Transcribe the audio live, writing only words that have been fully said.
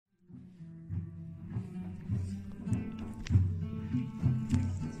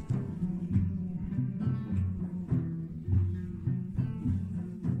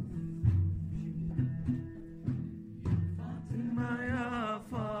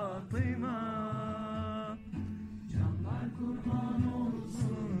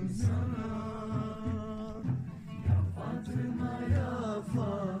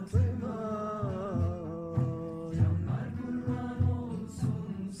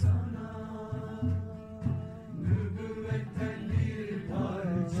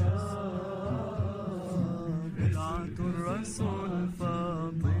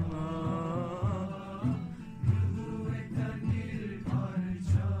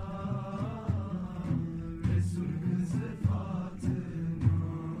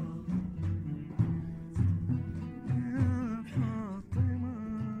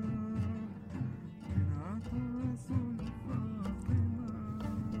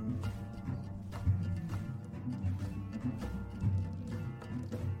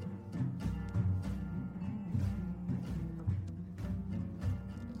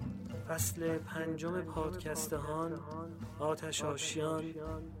فصل 5 پادکستهان آتش آشیان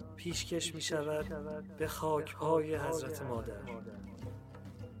پیشکش می شود به خاک‌های حضرت مادر،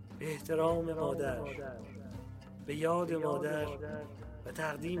 به احترام مادر، به یاد مادر و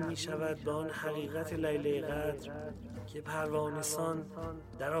تقدیم می شود به آن حقیقت لیله قدر که پروانه‌سان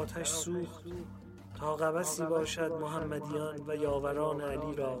در آتش سوخت تا قبسی باشد محمدیان و یاوران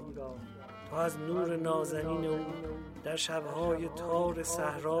علی را، تا از نور نازنین او در شبهای تار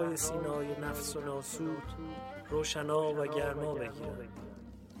صحرای سینای نفس و ناسود روشنا و گرما بگیرد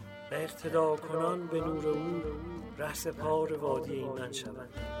و اقتدا کنان به نور او رهسپار وادی ایمن شود.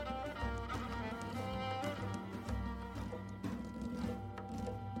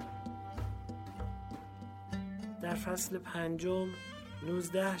 در فصل 5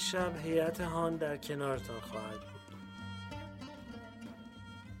 19 شب هیئت هان در کنارتان خواهد بود.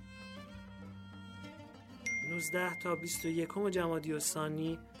 19 تا 21 جمادی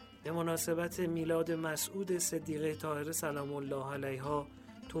الثانی به مناسبت میلاد مسعود صدیقه طاهره سلام الله علیها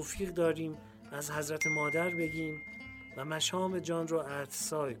توفیق داریم از حضرت مادر بگیم و مشام جان رو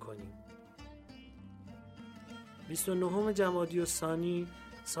ارتسای کنیم. 29 جمادی الثانی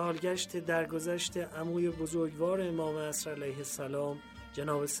سالگشت درگذشت عموی بزرگوار امام عصر علیه السلام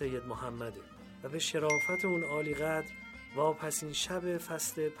جناب سید محمده و به شرافت اون عالی قدر واپسین شب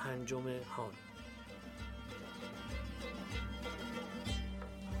فصل 5 هان.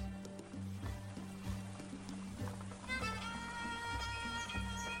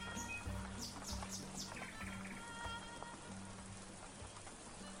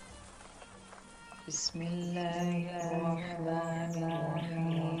 بسم الله الرحمن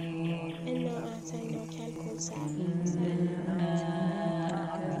الرحیم. انا اعطیناک الکوثر.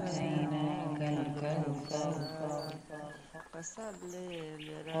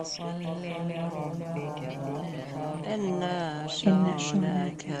 فصل لربك وانحر. إن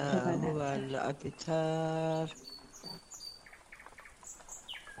شانئك هو الأبتر.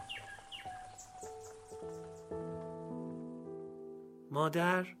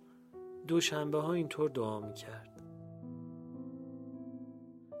 مادر دوشنبه ها اینطور دعا میکرد: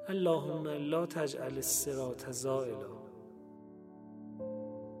 اللهم لا تجعل الصراط زائلا.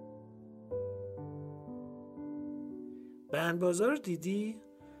 بندبازا رو دیدی؟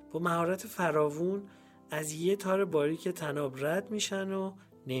 با مهارت فراوون از یه تار باریک طناب رد میشن و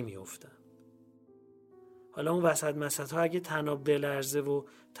نمیافتن. حالا اون وسط مسط ها اگه طناب بلرزه و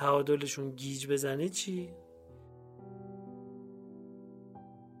تعادلشون گیج بزنه چی؟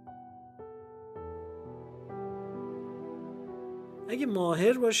 اگه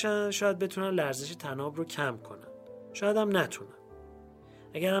ماهر باشن شاید بتونن لرزش طناب رو کم کنن، شاید هم نتونن.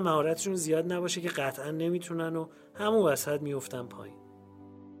 اگر هم مهارتشون زیاد نباشه که قطعا نمیتونن و همون وسط میافتن پایین.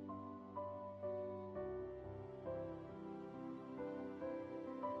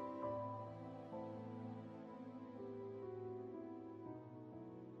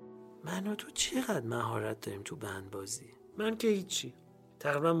 من و تو چقدر مهارت داریم تو بندبازی؟ من که هیچی.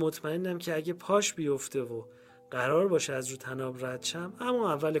 تقریبا مطمئنم که اگه پاش بیفته و قرار باشه از رو طناب رد شم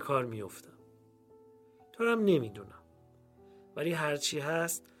اما اول کار میافتم. تو هم نمیدونم، ولی هرچی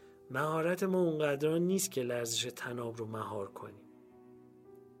هست مهارت ما اونقدران نیست که لرزش طناب رو مهار کنیم.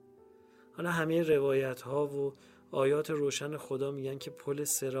 حالا همه روایت ها و آیات روشن خدا میگن که پل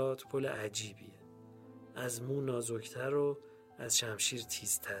صراط پل عجیبیه، از مو نازکتر و از شمشیر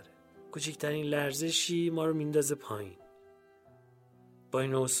تیزتره. کوچکترین لرزشی ما رو میندازه پایین. با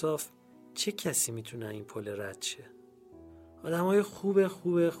این اوصاف چه کسی میتونه این پل رد شه؟ آدمای خوب.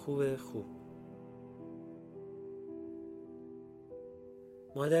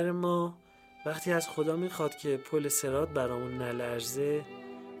 مادر ما وقتی از خدا میخواد که پل صراط برامون نلرزه،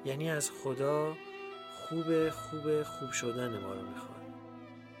 یعنی از خدا خوب شدن ما رو میخواد.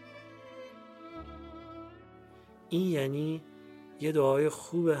 این یعنی یه دعای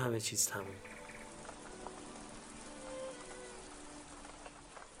خوب همه چیز تموم.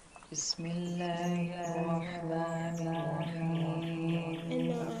 بسم الله الرحمن الرحیم.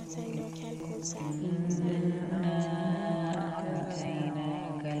 انا اعطیناک الکوثر.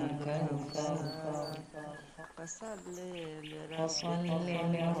 اعطیناک الکوثر. فصل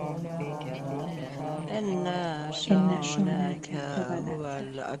لربك وانحر. إن شانئك هو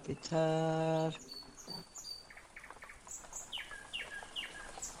الأبتر.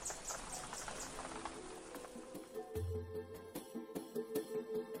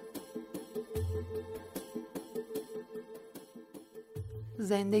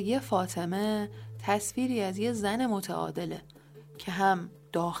 زندگی فاطمه تصویری از یه زن متعادله که هم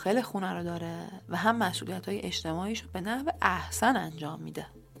داخل خونه رو داره و هم مسئولیت‌های اجتماعیش رو به نحو احسن انجام میده.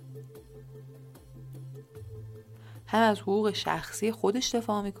 هم از حقوق شخصی خودش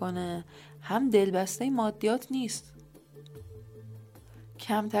دفاع میکنه، هم دلبسته مادیات نیست.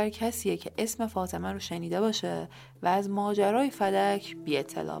 کمتر کسیه که اسم فاطمه رو شنیده باشه و از ماجرای فدک بی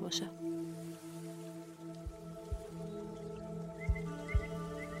اطلاع باشه.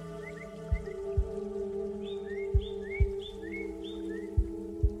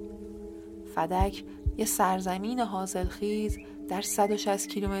 فدک یه سرزمین حاصلخیز در 160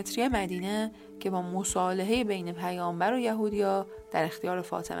 کیلومتری مدینه که با مصالحه بین پیامبر و یهودیا در اختیار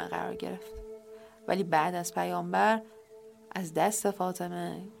فاطمه قرار گرفت. ولی بعد از پیامبر از دست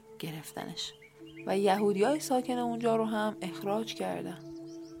فاطمه گرفتنش و یهودیای ساکن اونجا رو هم اخراج کردن.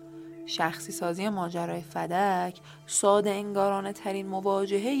 شخصی سازی ماجرای فدک ساده انگارانه ترین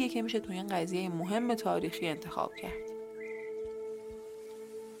مواجهه‌ایه که میشه توی این قضیه مهم تاریخی انتخاب کرد.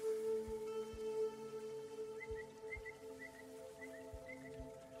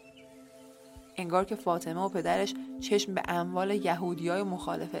 انگار که فاطمه و پدرش چشم به اموال یهودیای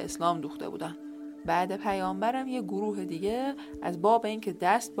مخالف اسلام دوخته بودن. بعد پیامبرم یه گروه دیگه از باب اینکه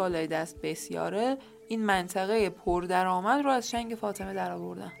دست بالای دست بسیاره این منطقه پردرآمد رو از چنگ فاطمه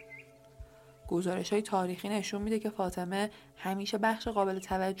درآوردن. گزارش‌های تاریخی نشون میده که فاطمه همیشه بخش قابل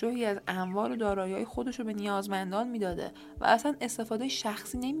توجهی از اموال و دارایی‌های خودش رو به نیازمندان میداده و اصلا استفاده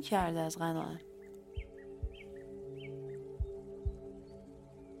شخصی نمی‌کرده از غنایم.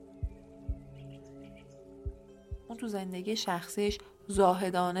 اون تو زندگی شخصیش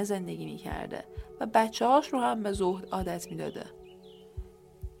زاهدانه زندگی میکرده و بچه‌هاش رو هم به زهد عادت میداده.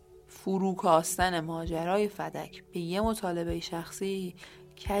 فروکاستن ماجرای فدک به یه مطالبه شخصی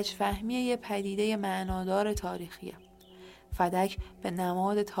کج‌فهمی یه پدیده معنادار تاریخیه. فدک به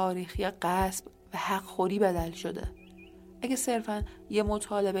نماد تاریخی غصب و حق‌خوری بدل شده. اگه صرفاً یه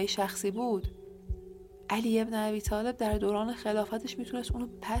مطالبه شخصی بود، علی ابن ابی طالب در دوران خلافتش میتونست اونو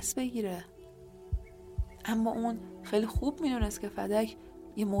پس بگیره. اما اون خیلی خوب میدونست که فدک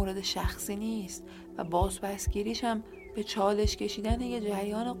یه مورد شخصی نیست و بازپسگیریش هم به چالش کشیدن یه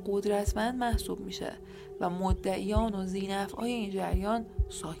جریان قدرتمند محسوب میشه و مدعیان و ذی‌نفعای این جریان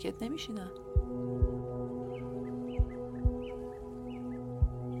ساکت نمیشینن.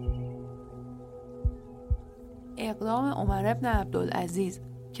 اقدام عمر بن عبدالعزیز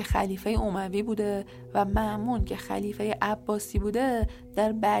که خلیفه اموی بوده و مأمون که خلیفه عباسی بوده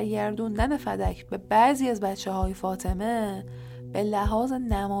در برگردوندن فدک به بعضی از بچه‌های فاطمه به لحاظ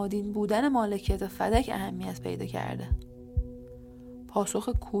نمادین بودن مالکیت فدک اهمیت پیدا کرده. پاسخ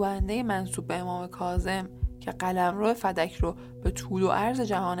کوبنده منسوب به امام کاظم که قلمرو فدک رو به طول و عرض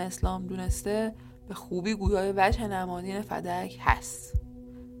جهان اسلام دونسته به خوبی گویای وجه نمادین فدک هست.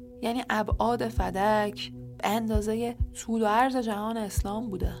 یعنی ابعاد فدک به اندازه طول و عرض جهان اسلام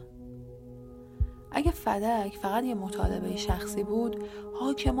بوده. اگه فدک فقط یه مطالبه شخصی بود،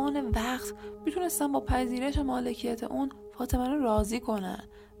 حاکمان وقت میتونستن با پذیرش مالکیت اون فاطمه رو راضی کنن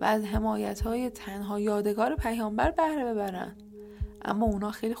و از حمایت‌های تنها یادگار پیامبر بهره ببرن. اما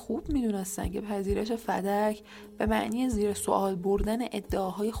اونا خیلی خوب میدونستن که پذیرش فدک به معنی زیر سوال بردن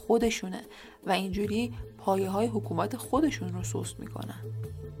ادعاهای خودشونه و اینجوری پایه‌های حکومت خودشون رو سست میکنن.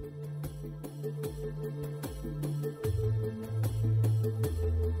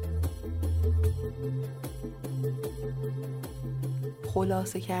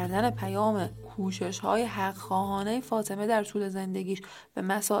 خلاصه کردن پیام کوشش‌های حق‌خواهانه فاطمه در طول زندگیش به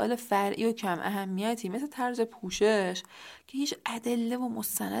مسائل فرعی و کم اهمیتی مثل طرز پوشش که هیچ ادله و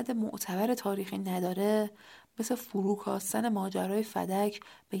مستند معتبر تاریخی نداره، مثل فروکاستن ماجرای فدک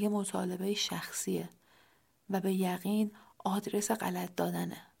به یه مطالبه شخصیه و به یقین آدرس غلط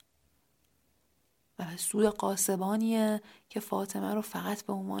دادنه و به سود قاسبانیه که فاطمه رو فقط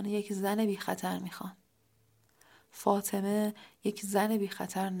به عنوان یک زن بی خطر میخوان. فاطمه یک زن بی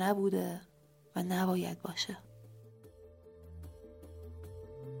خطر نبوده و نباید باشه.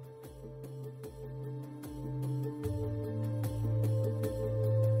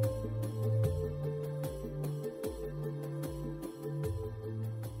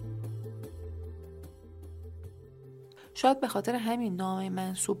 شاید به خاطر همین نامه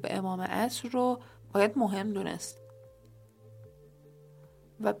منسوب به امام عصر رو باید مهم دونست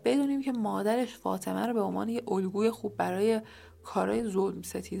و بدونیم که مادرش فاطمه رو به عنوان یه الگوی خوب برای کارهای ظلم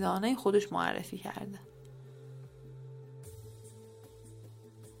ستیزانه خودش معرفی کرده.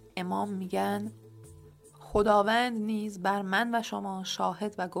 امام میگن خداوند نیز بر من و شما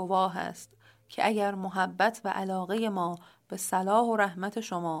شاهد و گواه است که اگر محبت و علاقه ما به صلاح و رحمت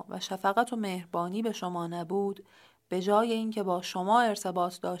شما و شفقت و مهربانی به شما نبود، به جای اینکه با شما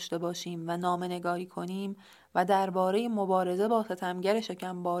ارتباط داشته باشیم و نامه‌نگاری کنیم و درباره مبارزه با ستمگر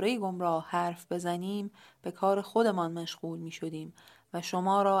شکمباره گمراه حرف بزنیم، به کار خودمان مشغول می شدیم و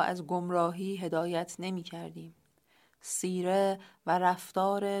شما را از گمراهی هدایت نمی کردیم. سیره و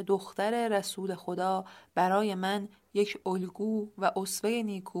رفتار دختر رسول خدا برای من یک الگو و اسوه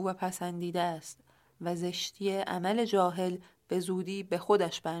نیکو و پسندیده است و زشتی عمل جاهل به زودی به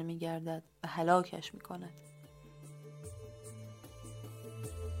خودش برمیگردد و هلاکش میکند.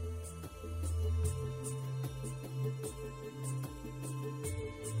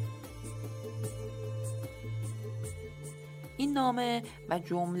 این نامه و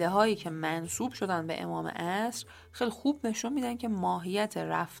جمله هایی که منسوب شدن به امام عصر خیلی خوب نشون میدن که ماهیت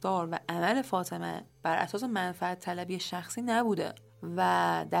رفتار و عمل فاطمه بر اساس منفعت طلبی شخصی نبوده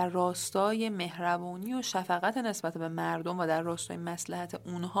و در راستای مهربانی و شفقت نسبت به مردم و در راستای مصلحت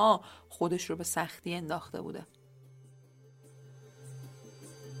اونها خودش رو به سختی انداخته بوده.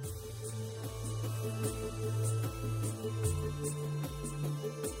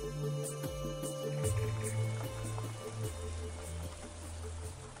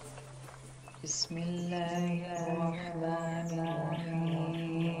 بسم الله الرحمن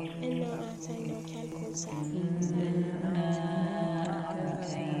الرحیم. انا اعطیناک الکوثر. انا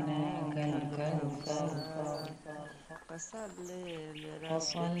اعطیناک الکوثر فصل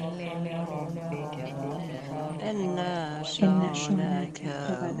لربک وانحر إن شانك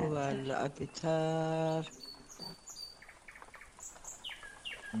هو الأبتر.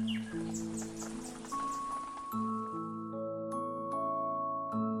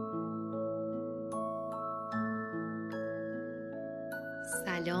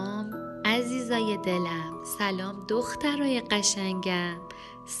 سلام عزیزای دلم، سلام دخترای قشنگم،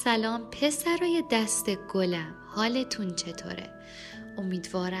 سلام پسرای دست گلم. حالتون چطوره؟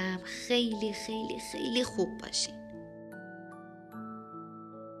 امیدوارم خیلی خیلی خیلی خوب باشین.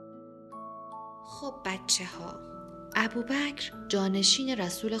 خب بچه ها، ابوبکر جانشین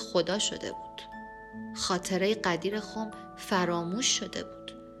رسول خدا شده بود. خاطره قدیر خم فراموش شده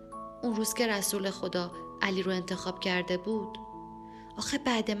بود. اون روز که رسول خدا علی رو انتخاب کرده بود، آخه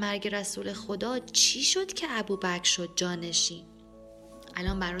بعد مرگ رسول خدا چی شد که ابوبکر شد جانشین؟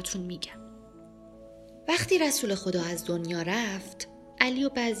 الان براتون میگم. وقتی رسول خدا از دنیا رفت، علی و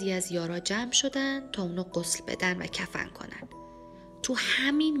بعضی از یارا جمع شدن تا اونو غسل بدن و کفن کنن. تو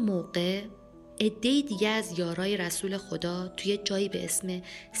همین موقع عده دیگه از یارای رسول خدا توی جایی به اسم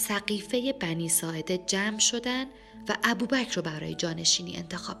سقیفه بنی ساعده جمع شدن و ابوبکر رو برای جانشینی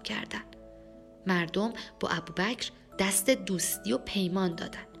انتخاب کردن. مردم با ابوبکر دست دوستی و پیمان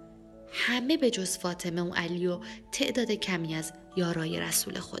دادن. همه به جز فاطمه و علی و تعداد کمی از یارای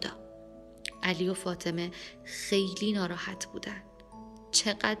رسول خدا. علی و فاطمه خیلی ناراحت بودن.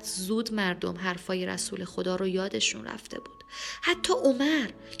 چقدر زود مردم حرفای رسول خدا رو یادشون رفته بود. حتی عمر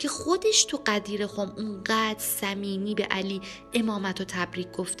که خودش تو قدیر خم اونقدر صمیمی به علی امامت و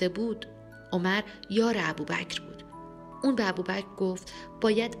تبریک گفته بود. عمر یار ابوبکر بود. اون به ابوبکر گفت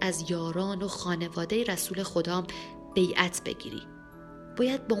باید از یاران و خانواده رسول خدا بیعت بگیری.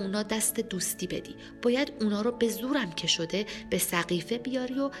 باید با اونا دست دوستی بدی. باید اونا رو به زورم که شده به سقیفه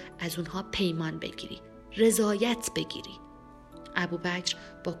بیاری و از اونها پیمان بگیری. رضایت بگیری. ابوبکر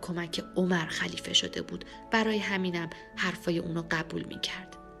با کمک عمر خلیفه شده بود. برای همینم حرفای اونو قبول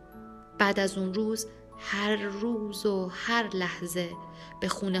میکرد. بعد از اون روز هر روز و هر لحظه به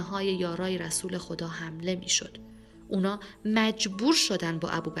خونه های یارای رسول خدا حمله میشد. اونا مجبور شدن با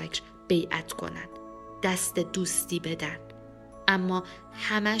ابوبکر بیعت کنن، دست دوستی بدن، اما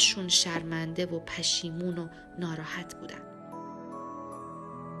همشون شرمنده و پشیمون و ناراحت بودن.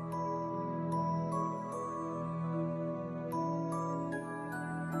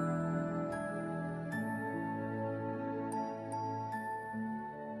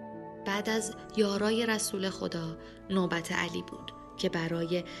 بعد از یارای رسول خدا نوبت علی بود که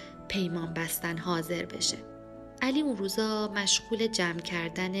برای پیمان بستن حاضر بشه. علی اون روزا مشغول جمع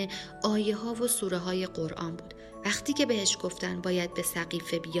کردن آیه ها و سوره های قرآن بود. وقتی که بهش گفتن باید به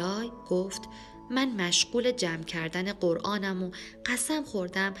سقیفه بیای، گفت من مشغول جمع کردن قرآنم و قسم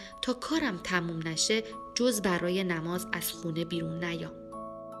خوردم تا کارم تموم نشه جز برای نماز از خونه بیرون نیام.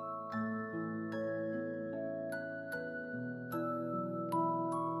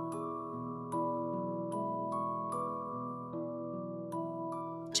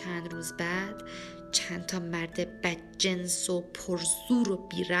 چند روز بعد چند تا مرد بدجنس و پرزور و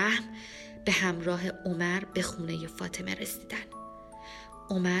بیرحم به همراه عمر به خونه فاطمه رسیدن.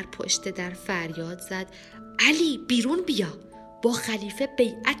 عمر پشت در فریاد زد علی بیرون بیا، با خلیفه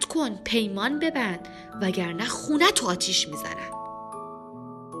بیعت کن، پیمان ببند، وگرنه خونه تو آتیش میزنم.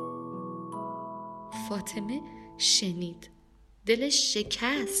 فاطمه شنید، دلش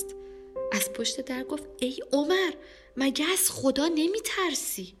شکست. از پشت در گفت ای عمر، مگه از خدا نمی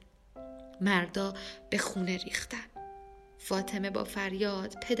ترسی؟ مردا به خونه ریختن. فاطمه با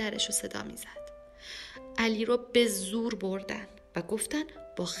فریاد پدرشو صدا می زد. علی رو به زور بردن و گفتن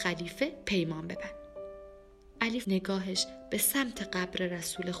با خلیفه پیمان ببند. علی نگاهش به سمت قبر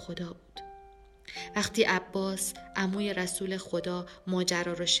رسول خدا بود. وقتی عباس عموی رسول خدا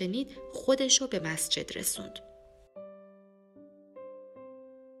ماجرا رو شنید، خودش رو به مسجد رسوند.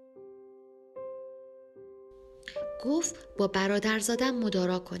 گفت با برادرزادم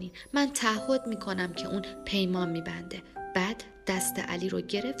مدارا کنین، من تعهد میکنم که اون پیمان میبنده. بعد دست علی رو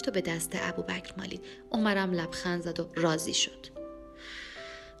گرفت و به دست ابوبکر مالید. عمرم لبخند زد و راضی شد.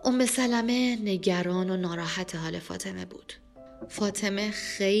 ام سلمه نگران و ناراحت حال فاطمه بود. فاطمه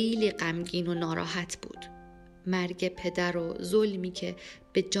خیلی غمگین و ناراحت بود. مرگ پدر و ظلمی که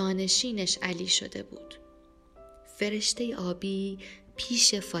به جانشینش علی شده بود. فرشته آبی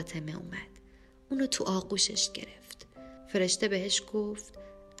پیش فاطمه اومد. اونو تو آغوشش گرفت. فرشته بهش گفت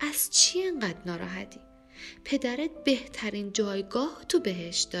از چی انقدر ناراحتی؟ پدرت بهترین جایگاه تو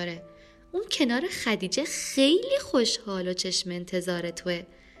بهشت داره. اون کنار خدیجه خیلی خوشحال و چشم انتظار توه.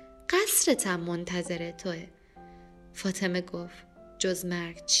 قصرت هم منتظر توه. فاطمه گفت جز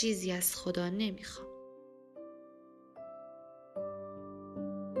مرگ چیزی از خدا نمیخوام.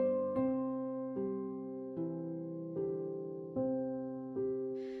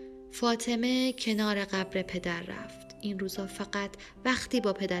 فاطمه کنار قبر پدر رفت. این روزا فقط وقتی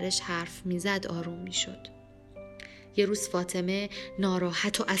با پدرش حرف میزد آروم میشد. یه روز فاطمه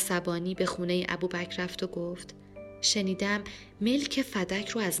ناراحت و عصبانی به خونه ابوبکر رفت و گفت شنیدم ملک فدک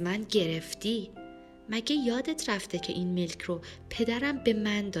رو از من گرفتی. مگه یادت رفته که این ملک رو پدرم به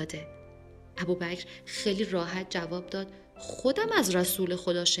من داده؟ ابوبکر خیلی راحت جواب داد خودم از رسول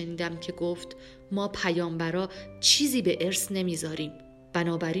خدا شنیدم که گفت ما پیامبرا چیزی به ارث نمیذاریم.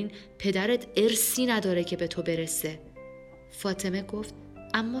 بنابراین پدرت ارثی نداره که به تو برسه. فاطمه گفت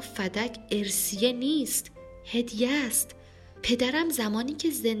اما فدک ارثیه نیست، هدیه است. پدرم زمانی که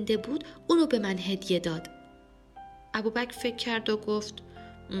زنده بود اونو به من هدیه داد. ابوبکر فکر کرد و گفت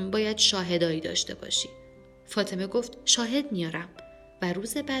باید شاهدایی داشته باشی. فاطمه گفت شاهد میارم و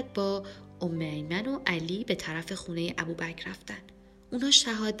روز بعد با ام ایمن و علی به طرف خونه ابوبکر رفتن. اونا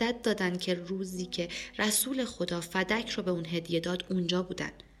شهادت دادن که روزی که رسول خدا فدک رو به اون هدیه داد اونجا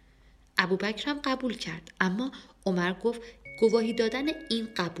بودن. ابوبکر هم قبول کرد، اما عمر گفت گواهی دادن این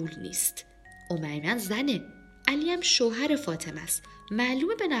قبول نیست. ام ایمن زنه، علی هم شوهر فاطمه است،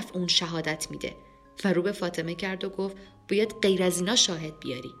 معلومه به نفع اون شهادت میده. و رو به فاطمه کرد و گفت باید غیر از اینا شاهد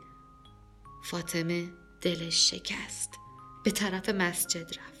بیاری. فاطمه دلش شکست، به طرف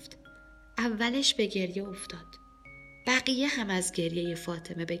مسجد رفت. اولش به گریه افتاد، بقیه هم از گریه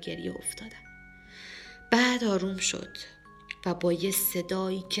فاطمه به گریه افتادن. بعد آروم شد و با یه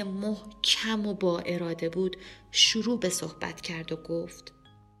صدایی که محکم و با اراده بود شروع به صحبت کرد و گفت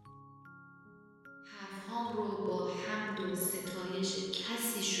حرفهام رو با حمد و ستایش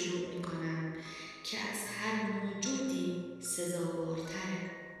کسی شروع میکنم که از هر موجودی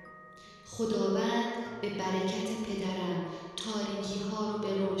سزاوارتره. خداوند به برکت پدرم تاریکی ها رو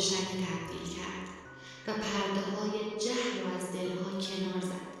به روشنی تبدیل کرد و پرده های جهل رو از دلها کنار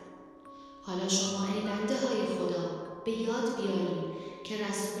زد. حالا شما ای بنده های خدا به یاد بیارین که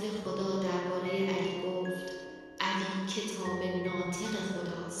رسول خدا درباره علی گفت علی کتاب ناطق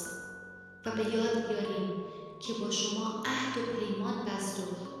خداست و به یاد بیارین که با شما عهد و پیمان بست و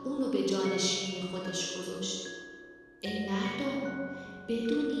اونو به جانشین خودش گذاشت. ای مردم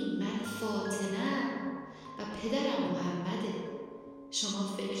بدونین من فاطمه‌ام و پدرم محمده.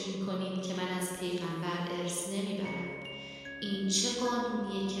 شما فکر میکنین که من از پیغمبر ارث نمیبرم. این چه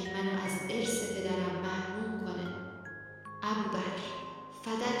قانونیه که منو از ارث پدرم محروم کنه؟ ابوبکر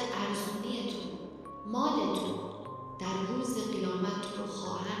فدک ارزونی تو، مال تو. در روز قیامت تو رو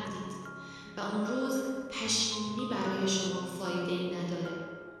خواهم دید و اون روز پشیمونی برای شما فایده‌ای نداره.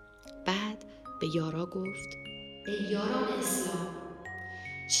 بعد به یارا گفت ای یاران اسلام،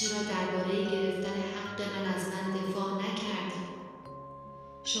 چرا درباره گرفتن حق من از من دفاع نکردید؟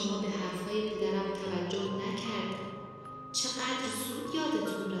 شما به حرفهای پدرم توجه نکردید. چقدر زود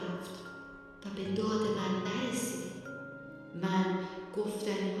یادتون رفت و به داد من نرسید. من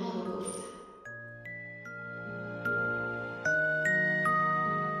گفتنی ها رو گفتم.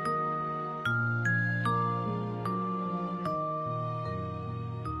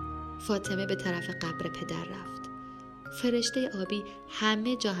 فاطمه به طرف قبر پدر رفت. فرشته آبی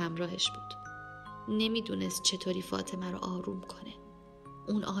همه جا همراهش بود. نمیدونست چطوری فاطمه رو آروم کنه.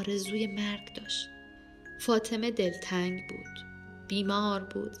 اون آرزوی مرگ داشت. فاطمه دلتنگ بود، بیمار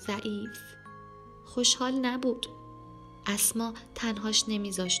بود، ضعیف، خوشحال نبود. اسما تنهاش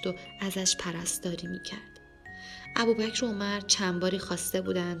نمیذاشت و ازش پرستاری میکرد. ابوبکر و عمر چند باری خواسته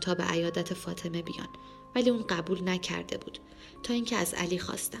بودن تا به عیادت فاطمه بیان، ولی اون قبول نکرده بود تا اینکه از علی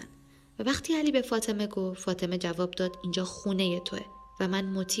خواستن و وقتی علی به فاطمه گفت، فاطمه جواب داد اینجا خونه توه و من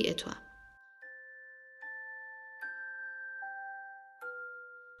مطیع توام.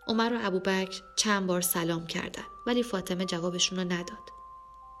 عمر و ابوبکر چند بار سلام کردند ولی فاطمه جوابشون رو نداد.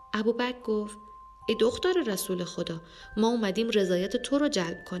 ابوبکر گفت ای دختر رسول خدا، ما اومدیم رضایت تو رو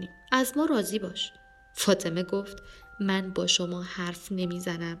جلب کنیم، از ما راضی باش. فاطمه گفت من با شما حرف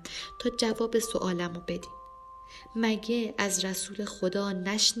نمیزنم تا جواب سوالمو بدین. مگه از رسول خدا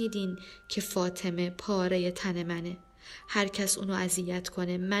نشنیدین که فاطمه پاره تن منه؟ هر کس اونو اذیت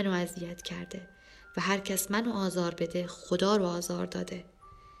کنه منو اذیت کرده و هر کس منو آزار بده خدا رو آزار داده.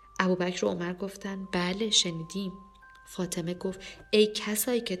 ابوبکر و عمر گفتن بله شنیدیم. فاطمه گفت ای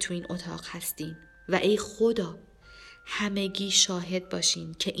کسایی که تو این اتاق هستین و ای خدا، همگی شاهد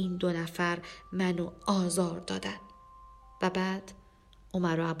باشین که این 2 نفر منو آزار دادن. و بعد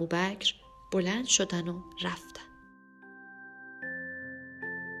عمر و ابوبکر بلند شدن و رفتن.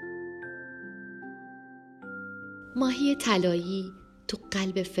 ماهی طلایی تو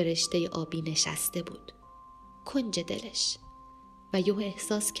قلب فرشته آبی نشسته بود، کنج دلش، و یهو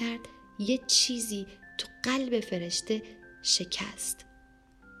احساس کرد یه چیزی تو قلب فرشته شکست.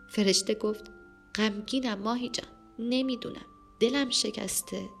 فرشته گفت غمگینم ماهی جان، نمیدونم دلم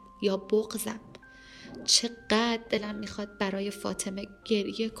شکسته یا بغضم. چقدر دلم میخواد برای فاطمه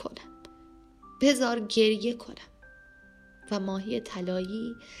گریه کنم، بذار گریه کنم. و ماهی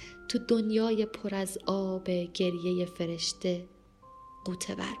طلایی تو دنیای پر از آب گریه فرشته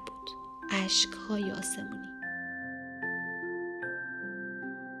غوطه ور بود، اشک‌های آسمونی.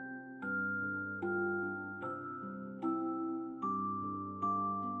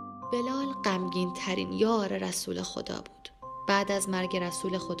 بلال غمگین ترین یار رسول خدا بود. بعد از مرگ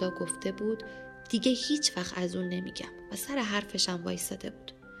رسول خدا گفته بود دیگه هیچ وقت از اون نمیگم و سر حرفشم وایساده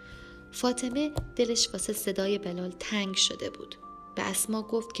بود. فاطمه دلش واسه صدای بلال تنگ شده بود. به اسما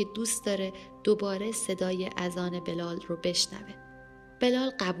گفت که دوست داره دوباره صدای اذان بلال رو بشنوه.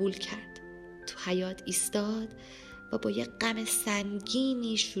 بلال قبول کرد. تو حیاط ایستاد و با یه غم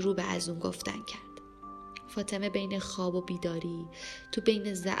سنگینی شروع به اذان گفتن کرد. فاطمه بین خواب و بیداری، تو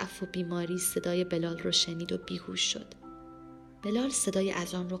بین ضعف و بیماری صدای بلال رو شنید و بیهوش شد. بلال صدای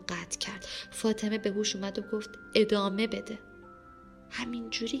اذان رو قطع کرد. فاطمه به هوش اومد و گفت ادامه بده. همین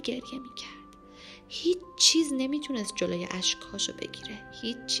جوری گریه میکرد. هیچ چیز نمیتونست جلوی اشکاشو بگیره.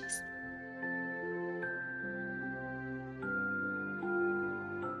 هیچ چیز.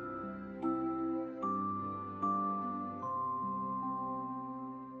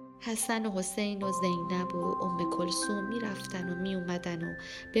 حسن و حسین و زینب و ام کلثوم می رفتن و می اومدن و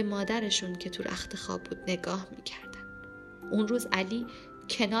به مادرشون که تو رخت خواب بود نگاه می کردن. اون روز علی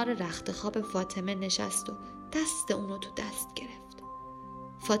کنار رخت خواب فاطمه نشست و دست اونو تو دست گرفت.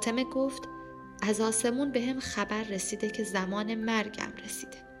 فاطمه گفت از آسمون به هم خبر رسیده که زمان مرگم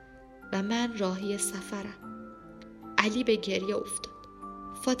رسیده و من راهی سفرم. علی به گریه افتاد.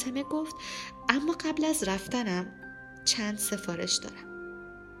 فاطمه گفت اما قبل از رفتنم چند سفارش دارم.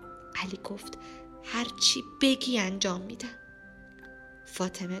 علی گفت هر چی بگی انجام میدم.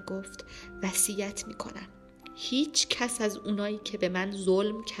 فاطمه گفت وصیت میکنم هیچ کس از اونایی که به من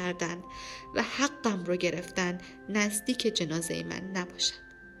ظلم کردن و حقم رو گرفتن نزدیک جنازه من نباشن،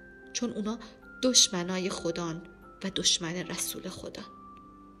 چون اونا دشمنای خدان و دشمن رسول خدا.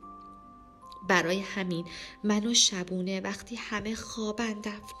 برای همین منو شبونه وقتی همه خوابن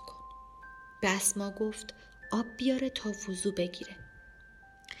دفن کن. به اسما گفت آب بیاره تا وضو بگیره.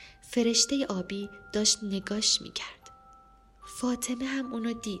 فرشته آبی داشت نگاش میکرد. فاطمه هم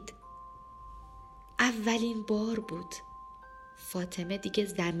اونو دید. اولین بار بود. فاطمه دیگه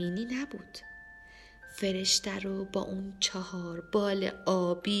زمینی نبود. فرشته رو با اون 4 بال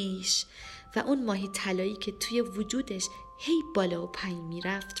آبیش و اون ماهی طلایی که توی وجودش هی بالا و پایین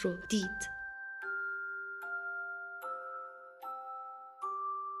میرفت رو دید.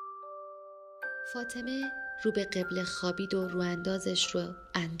 فاطمه رو به قبله خوابید و رو اندازش رو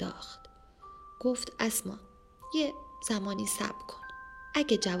انداخت. گفت اسما یه زمانی صبر کن.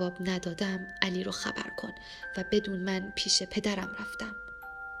 اگه جواب ندادم علی رو خبر کن و بدون من پیش پدرم رفتم.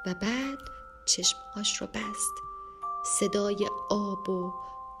 و بعد چشمهاش رو بست. صدای آب و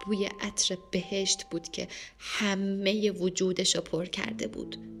بوی عطر بهشت بود که همه وجودش رو پر کرده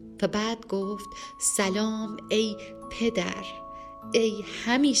بود. و بعد گفت سلام ای پدر، ای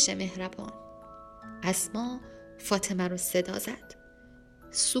همیشه مهربان. اسما فاطمه رو صدا زد.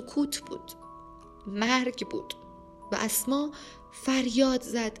 سکوت بود. مرگ بود. و اسما فریاد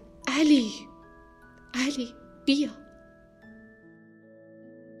زد علی، علی بیا.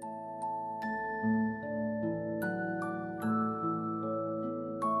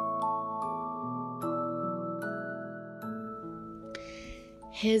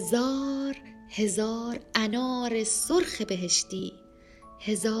 1000 1000 انار سرخ بهشتی،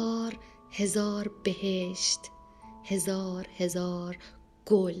 1000 1000 بهشت، 1000 1000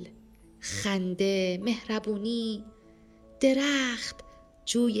 گل، خنده، مهربونی، درخت،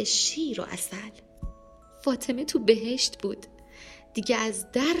 جوی شیر و عسل. فاطمه تو بهشت بود. دیگه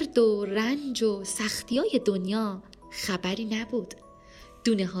از درد و رنج و سختیای دنیا خبری نبود.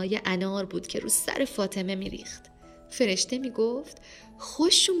 دونه های انار بود که رو سر فاطمه میریخت. فرشته میگفت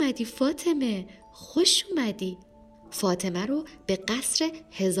خوش اومدی فاطمه، خوش اومدی. فاطمه رو به قصر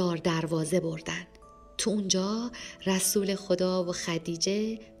 1000 دروازه بردن. تو اونجا رسول خدا و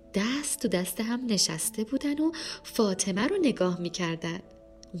خدیجه دست تو دست هم نشسته بودن و فاطمه رو نگاه میکردن.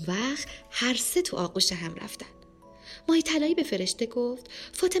 اون وقت هر سه تو آغوش هم رفتن. ماهی طلایی به فرشته گفت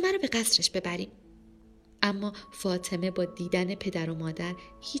فاطمه رو به قصرش ببریم. اما فاطمه با دیدن پدر و مادر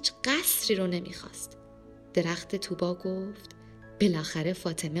هیچ قصری رو نمیخواست. درخت طوبا گفت بالاخره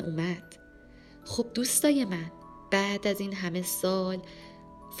فاطمه اومد. خب دوستای من، بعد از این همه سال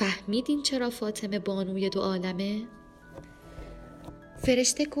فهمیدین چرا فاطمه بانوی دو عالمه؟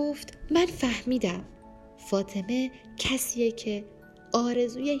 فرشته گفت من فهمیدم. فاطمه کسیه که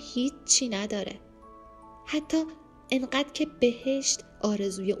آرزوی هیچی نداره. حتی انقدر که بهشت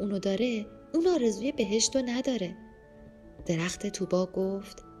آرزوی اونو داره، اون آرزوی بهشت رو نداره. درخت طوبا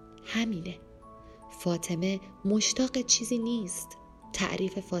گفت همینه. فاطمه مشتاق چیزی نیست.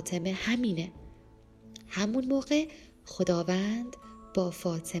 تعریف فاطمه همینه. همون موقع خداوند با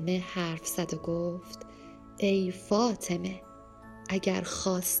فاطمه حرف زد و گفت ای فاطمه، اگر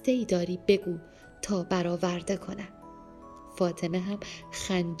خواسته ای داری بگو تا برآورده کنم. فاطمه هم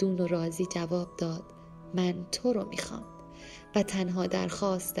خندون و راضی جواب داد من تو رو میخوام و تنها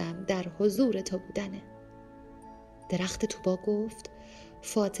درخواستم در حضور تو بودنه. درخت طوبا گفت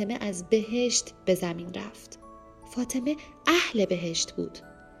فاطمه از بهشت به زمین رفت. فاطمه اهل بهشت بود.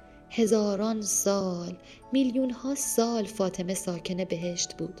 1000 سال، میلیون‌ها سال فاطمه ساکن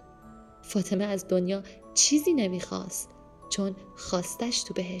بهشت بود. فاطمه از دنیا چیزی نمیخواست چون خواستش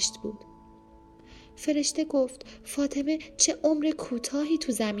تو بهشت بود. فرشته گفت فاطمه چه عمر کوتاهی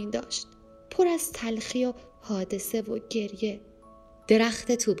تو زمین داشت، پر از تلخی و حادثه و گریه.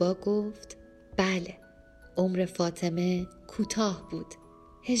 درخت طوبا گفت بله، عمر فاطمه کوتاه بود،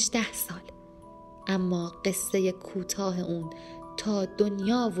 18 سال. اما قصه کوتاه اون تا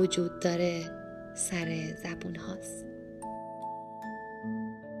دنیا وجود داره سر زبون هاست.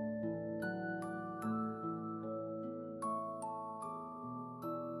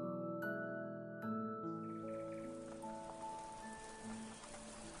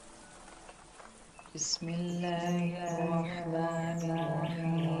 بسم الله الرحمن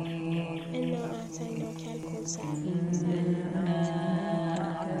الرحیم. انا اعطیناک الکوثر إنا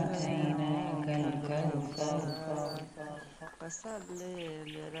أعطيناك الكوثر فصل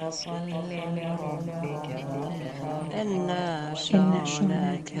لربك وانحر إن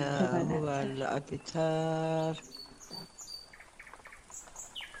شانئك هو الأبتر.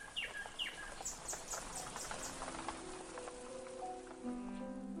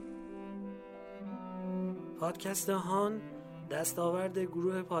 پادکست هان دستاورد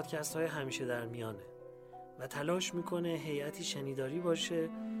گروه پادکست های همیشه در میانه و تلاش میکنه هیئتی شنیداری باشه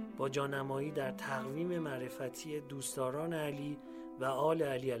با جانمایی در تقویم معرفتی دوستداران علی و آل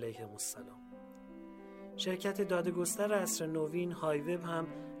علی علیهم السلام. شرکت دادگستر عصر نوین های وب هم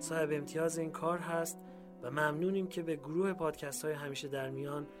صاحب امتیاز این کار هست و ممنونیم که به گروه پادکست های همیشه در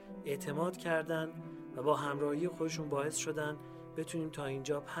میان اعتماد کردن و با همراهی خودشون باعث شدن بتونیم تا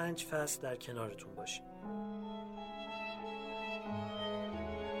اینجا 5 فصل در کنارتون باشیم.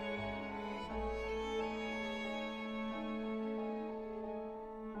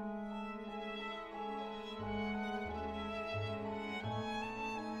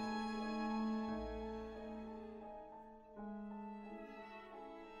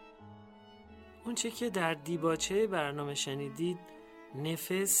 اون چه که در دیباچه برنامه شنیدید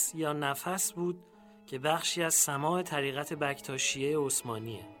نفس یا نفس بود که بخشی از سماع طریقت بکتاشیه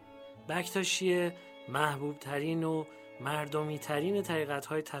عثمانیه. بکتاشیه محبوب ترین و مردمی ترین طریقت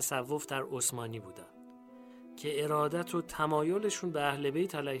های تصوف در عثمانی بودن که ارادت و تمایلشون به اهل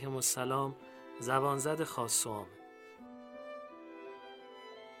بیت علیهم السلام زبانزد خاص و عامه.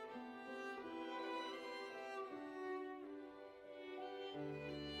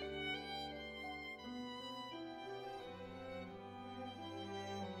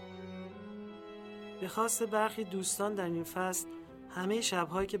 به خواست برخی دوستان در این فصل همه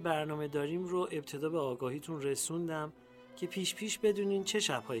شب‌هایی که برنامه داریم رو ابتدا به آگاهیتون رسوندم که پیش بدونین چه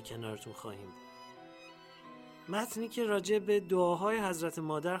شب‌هایی کنارتون خواهیم بود. متنی که راجع به دعاهای حضرت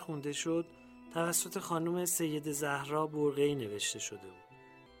مادر خونده شد توسط خانم سید زهرا برقعی نوشته شده بود.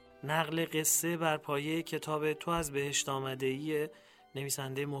 نقل قصه بر پایه کتاب تو از بهشت آمده‌ای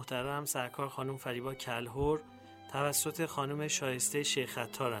نویسنده محترم سرکار خانم فریبا کلهر توسط خانم شایسته شیخ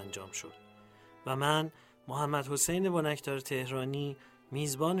عطار انجام شد و من محمد حسین بنکدار تهرانی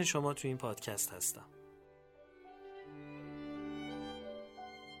میزبان شما تو این پادکست هستم.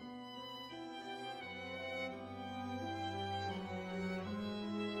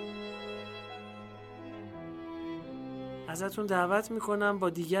 ازتون دعوت میکنم با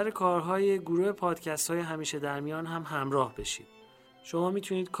دیگر کارهای گروه پادکست های همیشه در میان هم همراه بشید. شما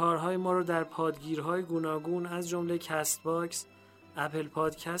میتونید کارهای ما رو در پادگیرهای گوناگون از جمله کست باکس، اپل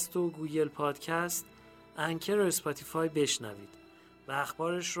پادکست و گوگل پادکست، انکر و اسپاتیفای بشنوید و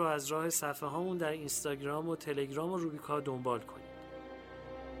اخبارش رو از راه صفحه هامون در اینستاگرام و تلگرام و روبیکا دنبال کنید.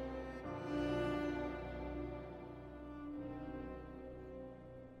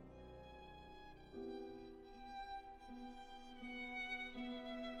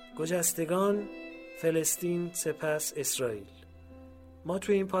 گجستگان، فلسطین، سپس اسرائیل. ما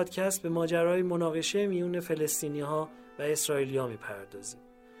توی این پادکست به ماجرای مناقشه میون فلسطینی‌ها و اسرائیلی‌ها میپردازیم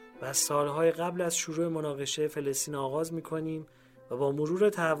و از سالهای قبل از شروع مناقشه فلسطین آغاز میکنیم و با مرور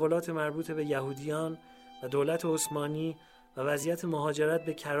تحولات مربوط به یهودیان و دولت عثمانی و وضعیت مهاجرت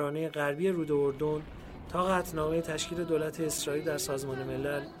به کرانه غربی رود اردن تا قطعنامه تشکیل دولت اسرائیل در سازمان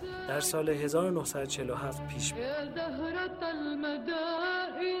ملل در سال 1947 پیش می‌بریم.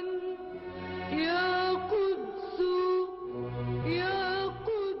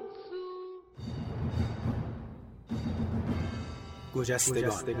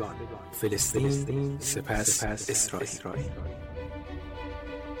 گجستگان، فلسطین، سپس اسرائیل.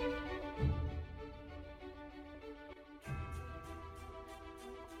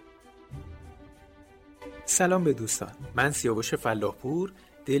 سلام به دوستان، من سیاوش فلاحپور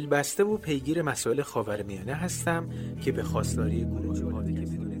دلبسته و پیگیر مسائل خاورمیانه هستم که به خواستاری گروه که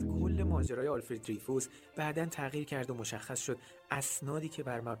بدونید کل ماجرای آلفرد دریفوس بعداً تغییر کرد و مشخص شد اسنادی که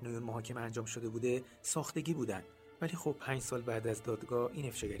بر مبنای محاکمه انجام شده بوده ساختگی بودن، ولی خب 5 سال بعد از دادگاه این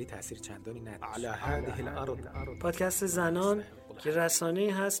افشاگری تاثیر چندانی نداشت. پادکست زنان که رسانه‌ای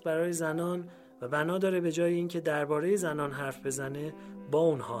هست برای زنان و بنا داره به جای اینکه درباره زنان حرف بزنه با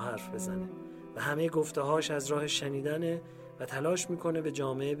اونها حرف بزنه و همه گفته‌هاش از راه شنیدنه و تلاش میکنه به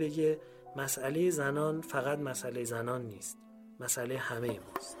جامعه بگه مسئله زنان فقط مسئله زنان نیست، مسئله همه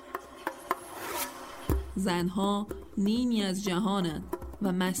ماست. زنها نیمی از جهانند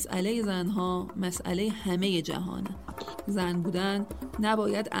و مسئله زنها مسئله همه جهانه. زن بودن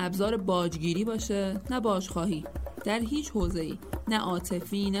نباید ابزار باجگیری باشه، نه باجخواهی در هیچ حوزه‌ای، نه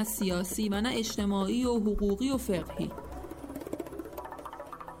عاطفی، نه سیاسی و نه اجتماعی و حقوقی و فقهی.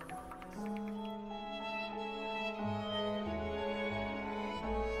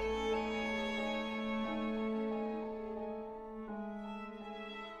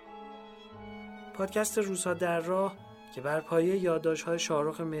 پادکست روزها در راه که بر پایه یادداشت‌های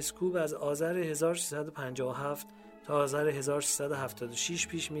شاهرخ مسکوب از آذر 1357 تا آذر 1376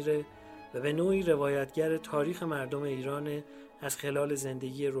 پیش میره و به نوعی روایتگر تاریخ مردم ایران از خلال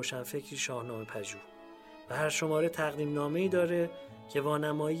زندگی روشنفکری شاهنامه پژوه و هر شماره تقدیم نامه‌ای داره که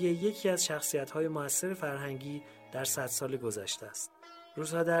وانمایی یکی از شخصیت‌های مؤثر فرهنگی در 100 سال گذشته است.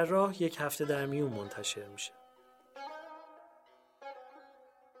 روزها در راه یک هفته در میون منتشر میشه.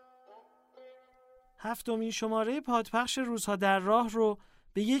 هفتمین شماره پادپخش روزها در راه رو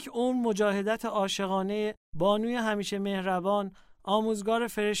به یک عمر مجاهدت عاشقانه بانوی همیشه مهربان، آموزگار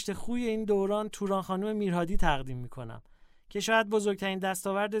فرشته خوی این دوران توران خانم میرهادی تقدیم میکنم که شاید بزرگترین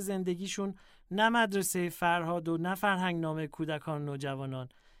دستاورد زندگیشون نه مدرسه فرهاد و نه فرهنگنامه کودکان و نوجوانان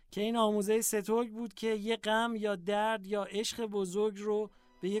که این آموزه سترگ بود که یه غم یا درد یا عشق بزرگ رو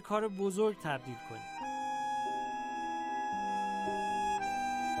به یه کار بزرگ تبدیل کنیم.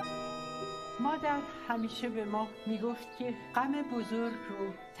 مادر همیشه به ما میگفت که غم بزرگ رو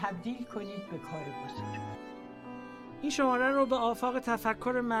تبدیل کنید به کار بزرگ. این شماره رو به آفاق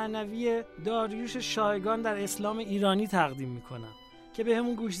تفکر معنوی داریوش شایگان در اسلام ایرانی تقدیم میکنم که به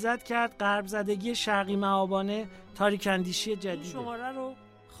همون گوشزد کرد غرب زدگی شرقی مآبانه تاریک اندیشی جدیده. این شماره رو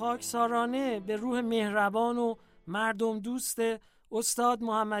خاکسارانه به روح مهربان و مردم دوست استاد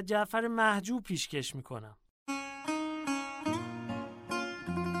محمد جعفر محجوب پیشکش میکنم.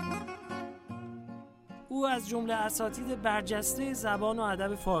 او از جمله اساتید برجسته زبان و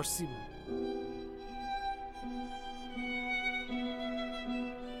ادب فارسی بود.